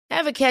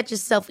Ever catch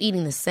yourself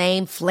eating the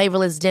same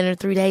flavorless dinner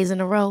 3 days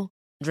in a row?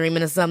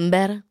 Dreaming of something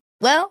better?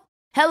 Well,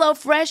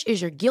 HelloFresh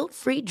is your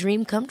guilt-free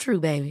dream come true,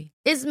 baby.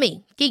 It's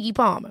me, Keke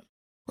Palmer.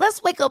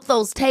 Let's wake up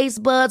those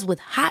taste buds with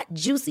hot,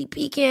 juicy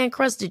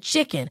pecan-crusted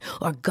chicken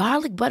or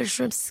garlic butter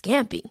shrimp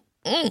scampi.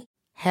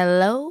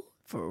 Hello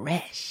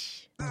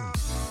Fresh.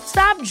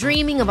 Stop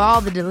dreaming of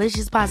all the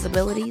delicious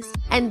possibilities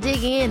and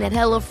dig in at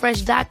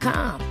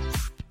HelloFresh.com.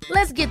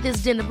 Let's get this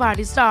dinner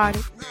party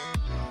started.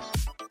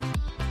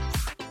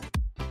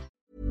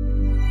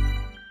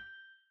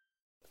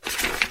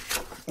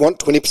 Want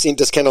 20%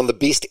 discount on the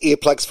best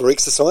earplugs for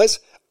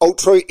exercise?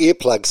 Ultra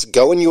earplugs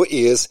go in your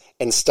ears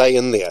and stay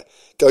in there.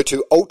 Go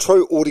to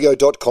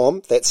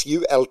ultraaudio.com, that's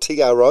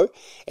ULTRO,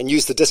 and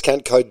use the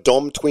discount code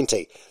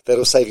DOM20.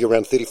 That'll save you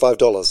around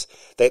 $35.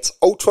 That's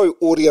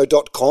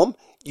ultraaudio.com,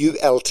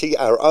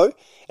 ULTRO,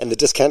 and the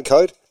discount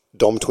code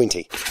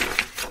DOM20.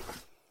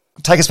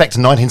 Take us back to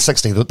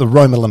 1960, the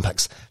Rome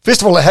Olympics.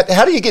 First of all,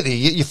 how do you get there?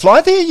 You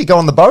fly there? You go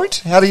on the boat?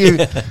 How do you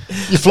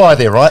you fly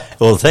there, right?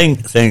 Well,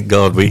 thank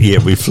God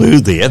we flew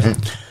there.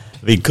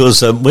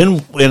 Because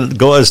when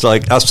guys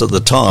like us at the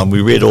time,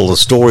 we read all the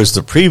stories,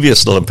 the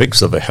previous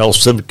Olympics, of the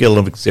Helsinki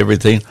Olympics,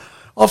 everything,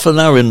 often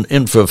they were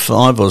in for a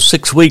 5 or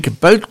 6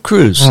 week boat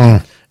cruise.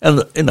 And,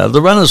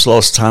 the runners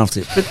lost half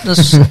their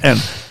fitness.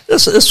 And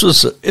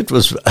it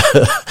was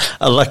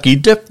a lucky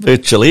dip,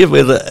 virtually,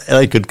 whether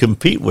they could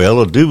compete well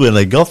or do when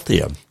they got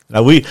there.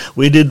 Now, we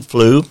did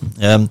flew.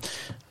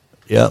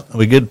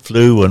 We did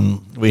flew,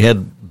 and we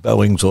had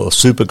Boeings or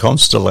Super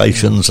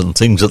Constellations and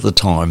things at the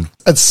time.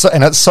 It's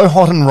so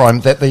hot in Rome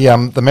that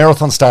the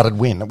marathon started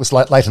when? It was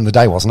late in the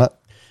day, wasn't it?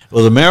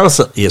 Well, the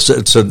marathon, yes,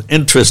 it's an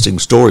interesting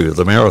story of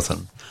the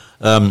marathon.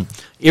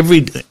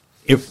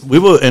 We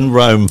were in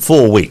Rome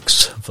 4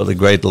 weeks for the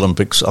Great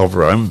Olympics of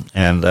Rome,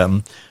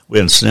 and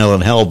when Snell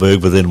and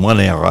Hallberg, within 1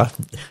 hour,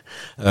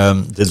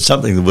 did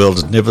something the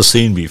world had never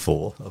seen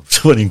before,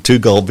 of winning 2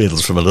 gold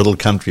medals from a little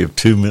country of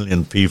 2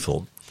 million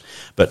people.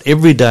 But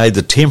every day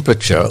the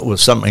temperature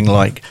was something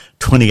like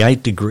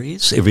 28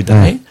 degrees every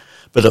day.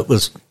 But it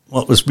was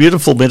what was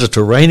beautiful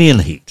Mediterranean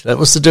heat. That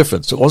was the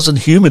difference. It wasn't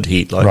humid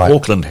heat like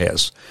Auckland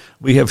has.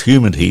 We have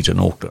humid heat in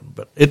Auckland,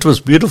 but it was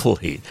beautiful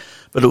heat.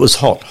 But it was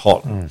hot.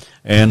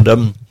 And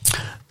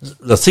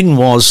the thing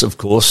was, of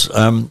course,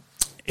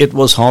 it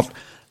was hot.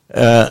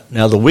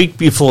 Now, the week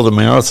before the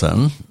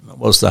marathon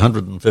was the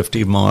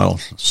 150-mile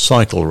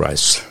cycle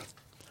race.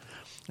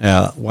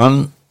 Now,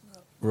 one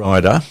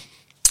rider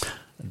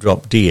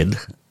dropped dead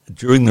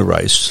during the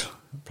race,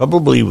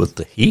 probably with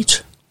the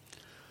heat.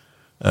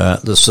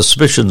 The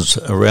suspicions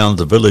around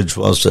the village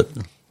was that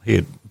he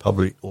had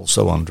probably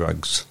also on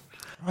drugs.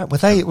 Right,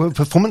 were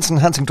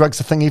performance-enhancing drugs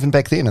a thing even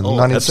back then in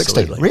 1960?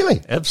 Absolutely.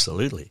 Really?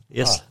 Absolutely.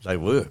 Yes, they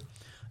were.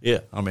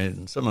 Yeah, I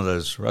mean, some of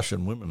those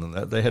Russian women and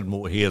that, they had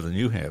more hair than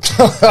you have.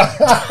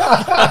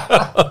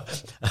 I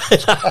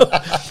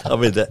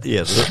mean,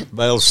 the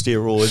male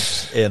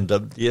steroids and,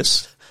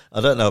 yes,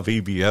 I don't know if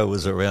EBO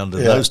was around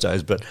in those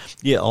days, but,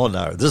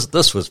 no,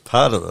 this was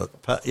part of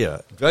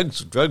it.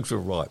 Drugs were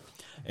right.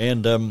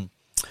 And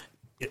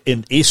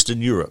in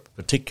Eastern Europe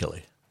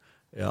particularly,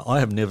 I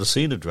have never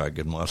seen a drug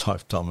in my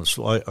lifetime.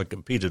 I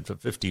competed for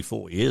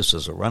 54 years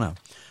as a runner,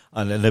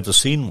 and I've never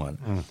seen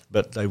one.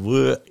 But they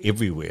were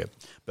everywhere.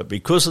 But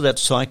because of that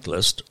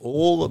cyclist,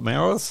 all the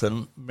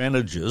marathon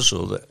managers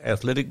or the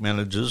athletic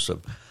managers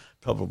of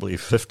probably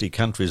 50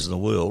 countries in the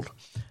world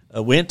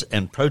went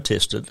and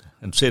protested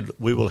and said,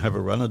 we will have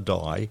a runner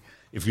die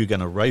if you're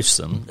going to race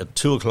them at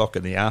 2 o'clock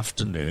in the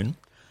afternoon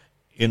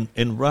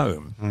in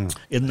Rome.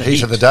 In the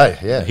heat of the day,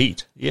 The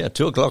heat. Yeah,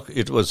 2 o'clock,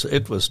 it was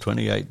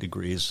 28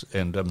 degrees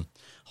and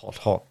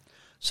hot.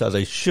 So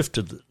they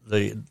shifted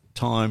the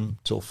time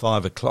till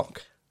 5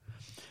 o'clock.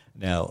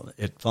 Now,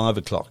 at 5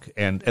 o'clock,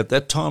 and at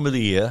that time of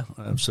the year,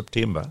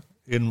 September,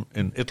 in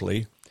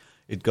Italy,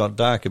 it got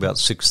dark about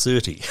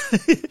 6:30.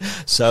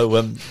 So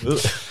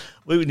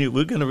we knew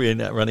we were going to be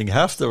running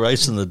half the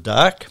race in the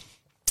dark.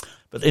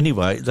 But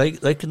anyway,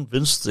 they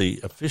convinced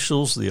the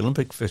officials, the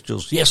Olympic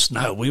officials,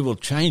 we will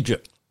change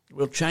it.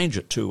 We'll change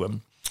it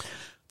to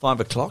 5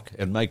 o'clock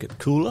and make it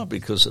cooler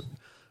because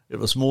it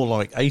was more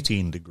like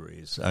 18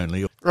 degrees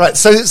only. Right.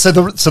 So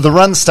the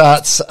run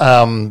starts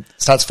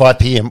 5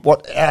 p.m.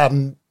 What?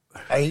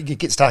 It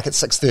gets dark at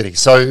 6:30.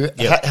 So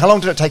how long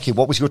did it take you?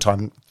 What was your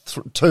time?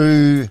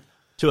 2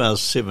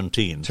 hours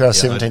 17. 2 hours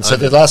 17. So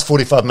the last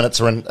 45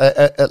 minutes are in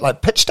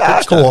like pitch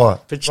dark.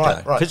 Pitch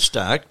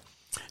dark.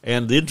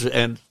 And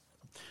the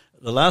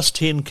last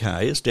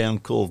 10K is down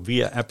called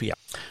Via Appia.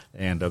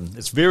 And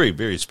it's very,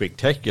 very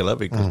spectacular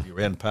because you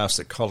ran past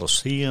the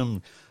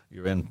Colosseum,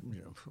 you ran,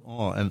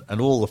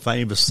 and all the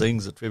famous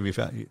things that Trevi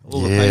found,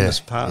 all the famous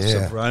parts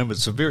of Rome.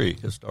 It's a very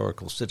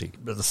historical city.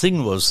 But the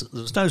thing was,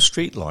 there was no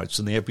street lights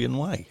in the Appian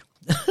Way.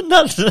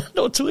 None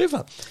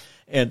whatsoever.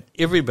 And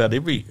every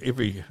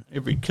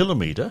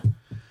kilometre,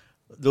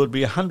 there would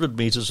be 100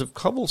 metres of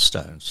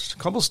cobblestones.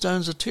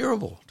 Cobblestones are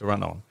terrible to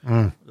run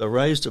on. They're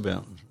raised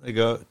they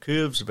go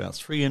curves about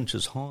 3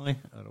 inches high,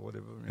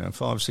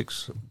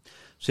 5-6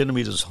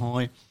 centimetres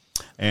high,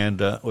 and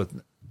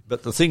with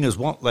But the thing is,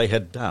 what they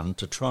had done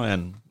to try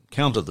and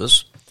counter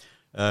this,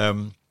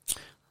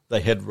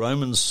 they had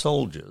Roman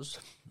soldiers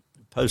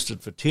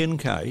posted for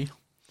 10k,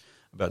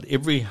 about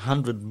every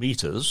 100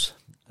 metres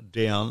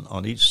down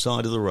on each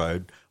side of the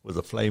road with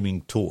a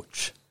flaming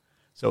torch.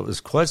 So it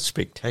was quite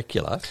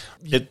spectacular.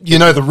 You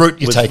know the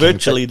route you're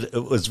taking.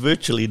 It was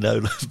virtually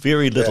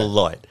very little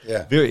light.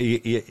 Yeah.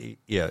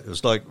 It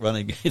was like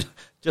running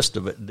just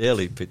a bit,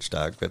 nearly pitch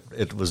dark, but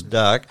it was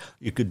dark.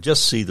 You could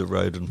just see the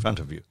road in front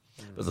of you.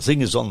 But the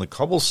thing is, on the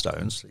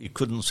cobblestones, you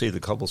couldn't see the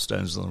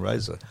cobblestones on the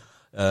razor.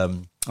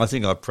 I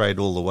think I prayed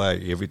all the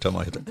way every time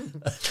I hit it.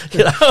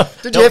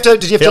 Did you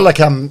have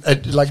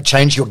to like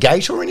change your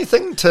gait or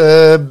anything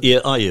to?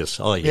 Yeah. Yes.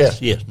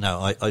 Yeah.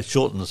 No, I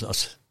shortened.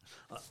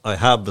 I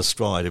halved the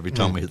stride every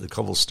time we hit the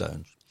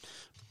cobblestones.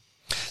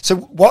 So,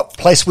 what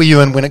place were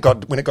you in when it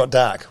got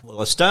dark?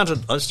 Well, I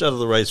started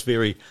the race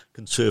very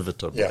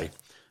conservatively.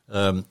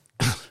 Yeah.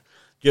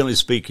 Generally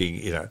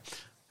speaking,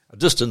 a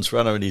distance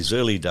runner in his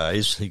early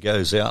days, he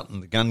goes out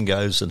and the gun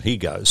goes and he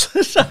goes.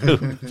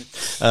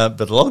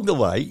 But along the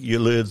way, you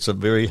learn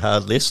some very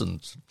hard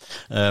lessons.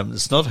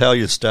 It's not how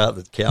you start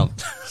that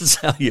counts; it's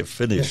how you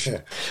finish.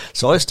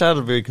 So I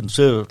started very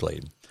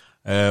conservatively.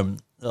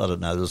 I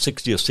don't know, there was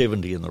 60 or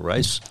 70 in the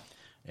race,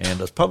 and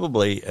it was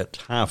probably at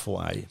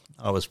halfway.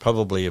 I was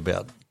probably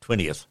about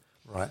 20th.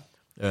 Right.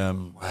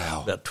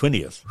 Wow. About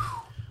 20th.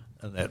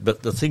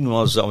 But the thing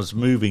was, I was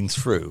moving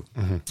through,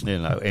 and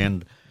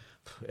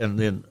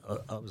then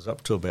I was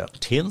up to about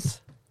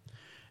 10th,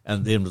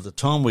 and then by the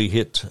time we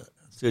hit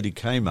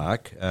 30k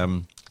mark...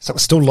 so it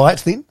was still light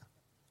then?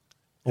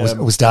 Or it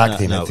was dark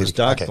then? No, it was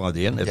dark by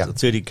then at the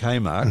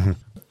 30k mark.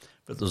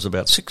 But there was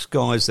about 6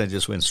 guys that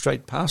just went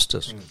straight past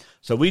us.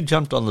 So we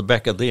jumped on the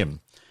back of them,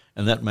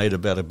 and that made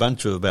about a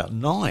bunch of about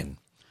 9.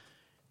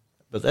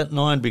 But that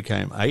 9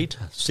 became 8,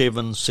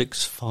 7,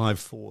 6, 5,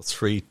 4,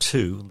 3,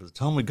 2. And by the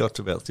time we got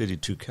to about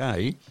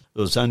 32k,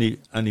 there was only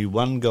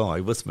one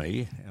guy with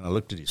me, and I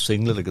looked at his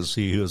singlet, I could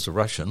see he was a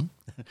Russian.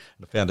 And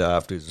I found out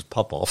after his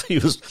pop-off, he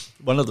was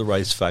one of the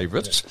race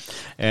favourites,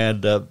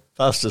 and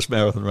fastest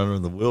marathon runner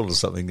in the world or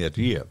something that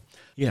year.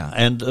 Yeah,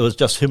 and it was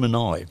just him and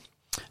I.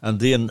 And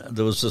then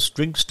there was this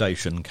drink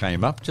station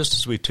came up just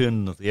as we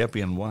turned into the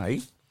Appian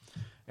Way,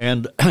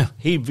 and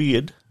he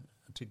veered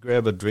to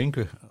grab a drink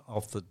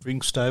off the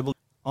drink stable.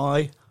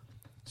 I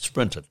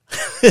sprinted.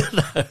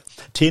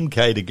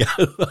 10k to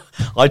go.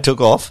 I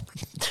took off,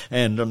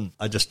 and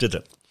I just did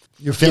it.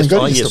 You're feeling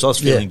good? Yes, I was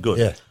feeling good.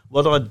 Yeah.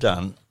 What I'd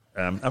done,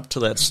 up to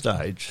that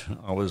stage,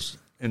 I was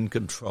in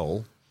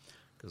control,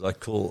 because I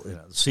call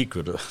the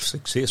secret of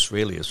success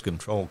really is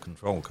control.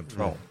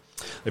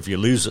 If you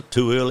lose it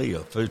too early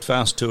or too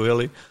fast too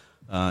early,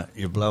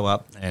 you blow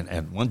up,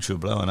 and once you're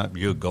blown up,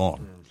 you're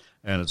gone,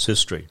 and it's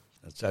history.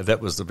 So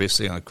that was the best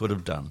thing I could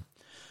have done.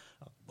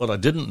 What I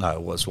didn't know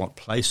was what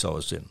place I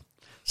was in.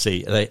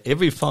 See,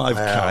 every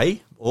 5k,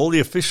 all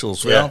the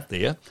officials were out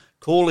there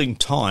calling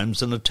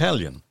times in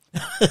Italian.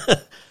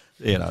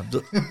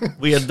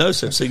 We had no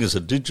such thing as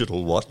a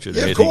digital watch or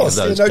anything in those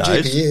days.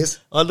 GPS.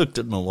 I looked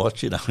at my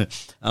watch, and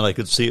I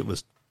could see it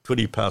was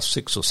 20 past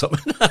 6 or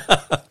something,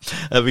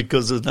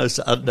 because there's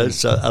no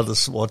other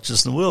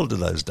watches in the world in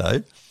those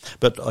days.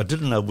 But I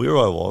didn't know where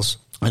I was,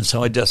 and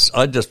so I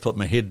just put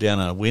my head down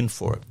and I went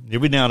for it.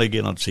 Every now and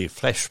again I'd see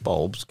flash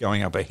bulbs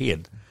going up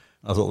ahead.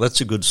 I thought that's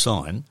a good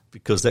sign,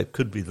 because that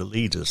could be the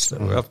leaders that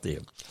were up there.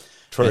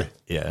 True.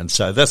 Yeah, and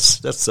so that's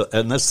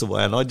the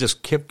way. And I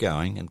just kept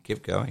going,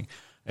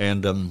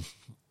 and I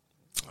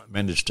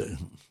managed to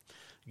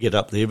get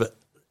up there. But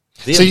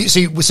then,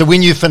 so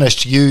when you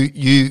finished,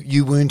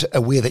 you weren't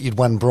aware that you'd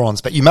won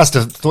bronze, but you must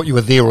have thought you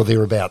were there or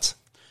thereabouts.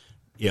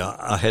 Yeah,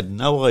 I had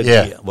no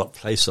idea what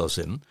place I was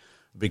in,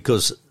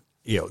 because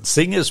the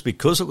thing is,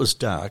 because it was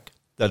dark,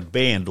 they'd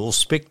banned all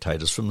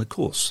spectators from the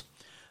course.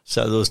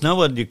 So there was no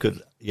one you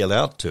could yell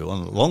out to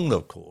along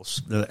the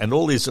course. And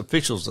all these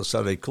officials,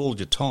 so they called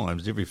your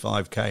times every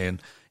 5k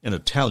in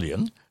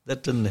Italian.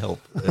 That didn't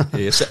help.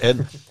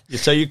 And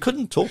so you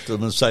couldn't talk to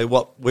them and say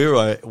what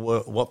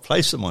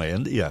place am I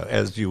in?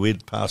 As you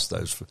went past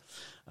those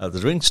the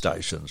drink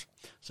stations.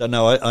 So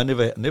no, I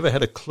never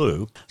had a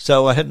clue.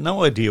 So I had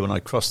no idea when I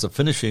crossed the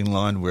finishing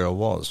line where I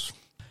was.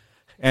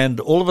 And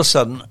all of a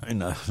sudden,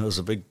 there was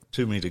a big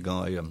 2-metre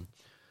guy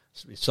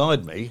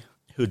beside me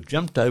who had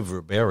jumped over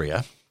a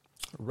barrier,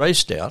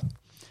 raced out,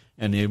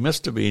 and he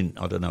must have been,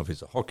 I don't know if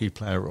he's a hockey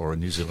player or a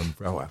New Zealand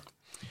rower.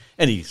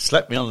 And he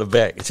slapped me on the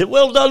back. He said,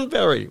 "Well done,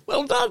 Barry.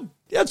 Well done.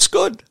 That's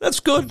good. That's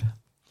good."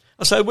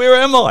 I said, "Where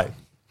am I?"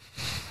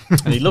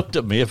 And he looked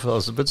at me, if I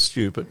was a bit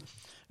stupid,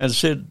 and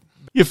said,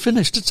 "You're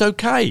finished. It's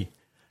okay."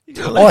 He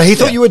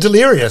thought you were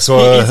delirious. Or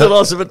he thought I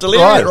was a bit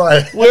delirious.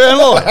 Right. Where am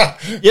I?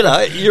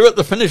 You're at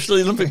the finish of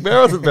the Olympic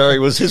marathon, Barry,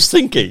 was his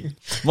thinking.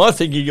 My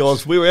thinking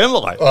was, where am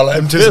I? Well,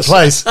 in terms of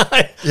place.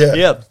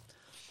 Yeah.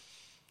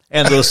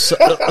 And there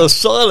was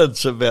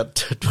silence about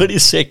 20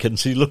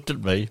 seconds. He looked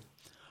at me,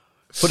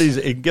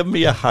 give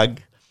me a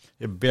hug.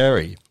 And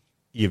Barry,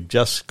 you've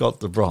just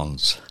got the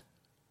bronze.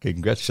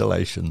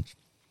 Congratulations.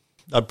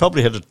 I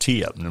probably had a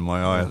tear in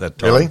my eye at that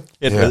time. Really?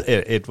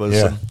 It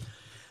was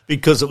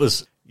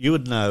Because you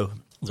would know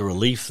the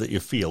relief that you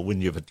feel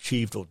when you've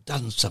achieved or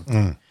done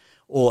something,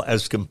 or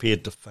as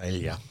compared to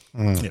failure.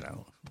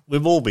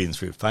 We've all been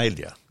through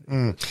failure.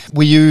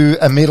 Were you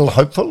a medal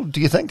hopeful,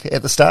 do you think,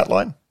 at the start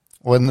line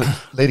or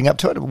leading up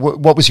to it?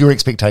 What was your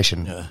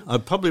expectation? I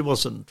probably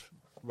wasn't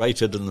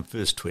rated in the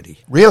first 20.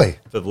 Really?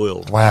 For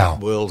world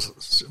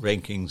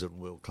rankings and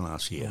world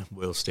class here,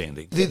 world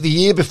standing. The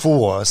year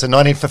before, so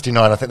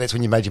 1959, I think that's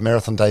when you made your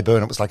marathon debut,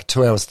 and it was like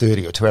 2 hours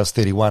 30 or 2 hours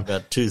 31.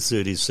 About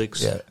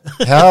 2:36. Yeah.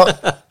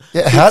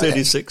 How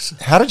 36.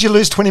 How did you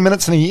lose 20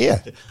 minutes in a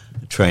year?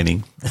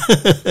 Training.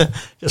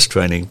 Just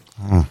training.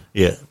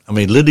 Yeah. I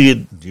mean,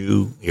 Lydia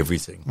knew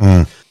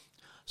everything.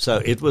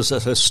 So it was a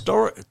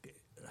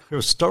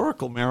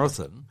historical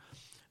marathon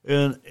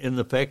in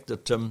the fact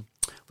that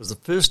was the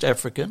first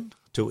African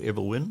to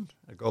ever win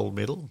a gold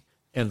medal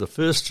and the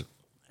first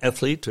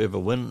athlete to ever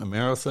win a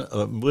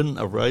marathon, win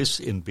a race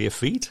in bare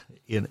feet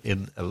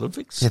in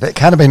Olympics. Yeah, that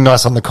kind of been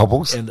nice on the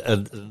cobbles. And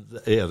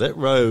that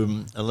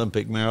Rome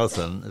Olympic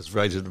marathon is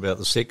rated about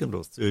the second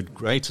or third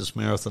greatest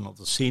marathon of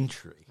the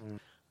century.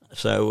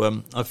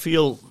 So I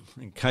feel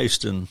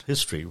encased in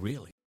history,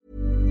 really.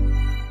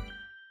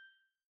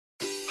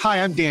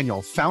 Hi, I'm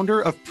Daniel,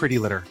 founder of Pretty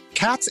Litter.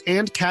 Cats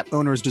and cat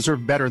owners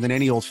deserve better than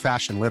any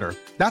old-fashioned litter.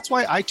 That's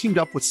why I teamed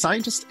up with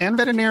scientists and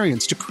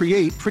veterinarians to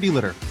create Pretty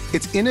Litter.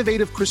 Its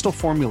innovative crystal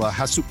formula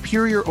has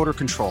superior odor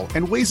control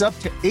and weighs up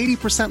to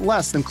 80%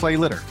 less than clay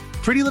litter.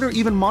 Pretty Litter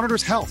even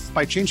monitors health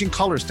by changing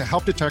colors to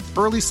help detect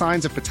early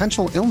signs of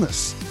potential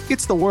illness.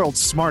 It's the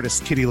world's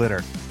smartest kitty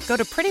litter. Go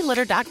to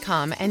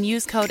prettylitter.com and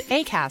use code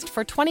ACAST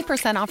for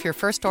 20% off your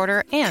first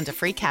order and a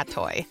free cat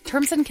toy.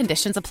 Terms and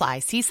conditions apply.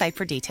 See site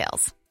for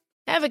details.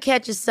 Ever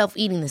catch yourself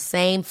eating the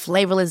same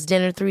flavorless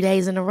dinner 3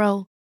 days in a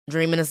row?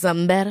 Dreaming of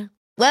something better?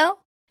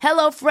 Well,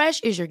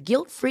 HelloFresh is your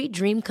guilt-free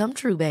dream come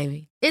true,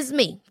 baby. It's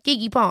me,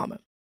 Keke Palmer.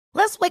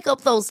 Let's wake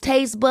up those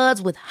taste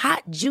buds with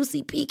hot,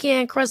 juicy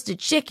pecan-crusted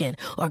chicken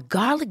or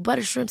garlic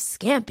butter shrimp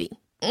scampi.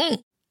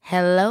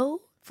 Hello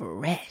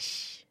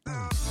Fresh.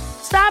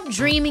 Stop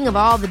dreaming of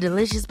all the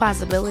delicious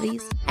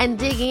possibilities and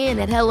dig in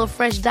at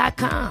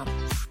HelloFresh.com.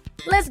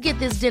 Let's get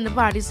this dinner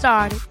party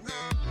started.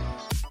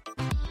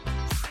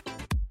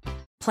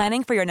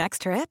 Planning for your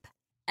next trip?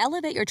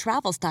 Elevate your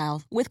travel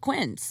style with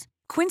Quince.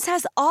 Quince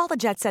has all the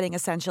jet-setting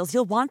essentials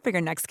you'll want for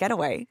your next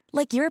getaway,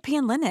 like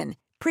European linen,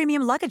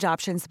 premium luggage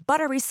options,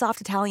 buttery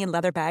soft Italian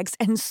leather bags,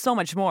 and so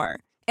much more.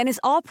 And is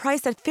all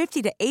priced at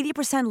 50 to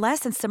 80% less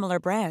than similar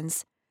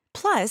brands.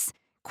 Plus,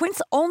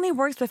 Quince only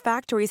works with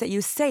factories that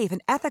use safe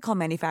and ethical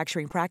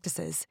manufacturing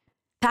practices.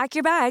 Pack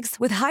your bags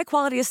with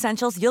high-quality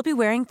essentials you'll be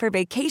wearing for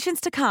vacations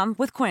to come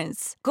with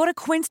Quince. Go to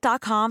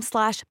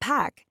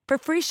quince.com/pack for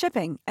free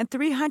shipping and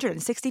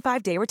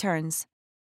 365-day returns.